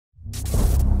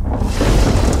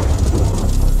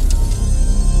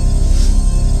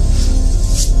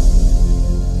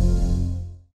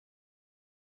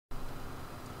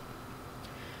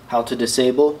how to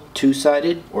disable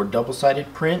two-sided or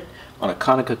double-sided print on a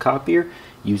Konica copier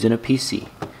using a PC.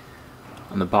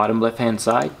 On the bottom left-hand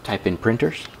side, type in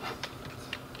printers.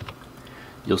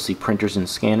 You'll see printers and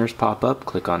scanners pop up.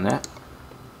 Click on that.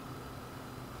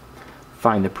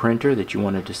 Find the printer that you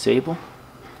want to disable.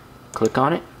 Click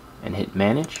on it and hit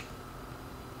manage.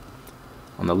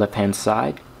 On the left-hand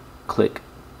side, click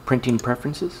printing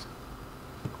preferences.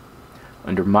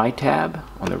 Under My tab,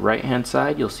 on the right-hand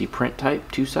side, you'll see print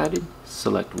type two-sided.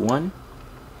 Select one.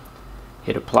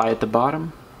 Hit apply at the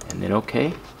bottom, and then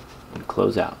OK, and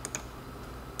close out.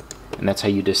 And that's how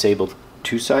you disable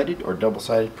two-sided or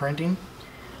double-sided printing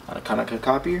on a Konica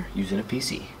copier using a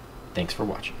PC. Thanks for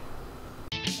watching.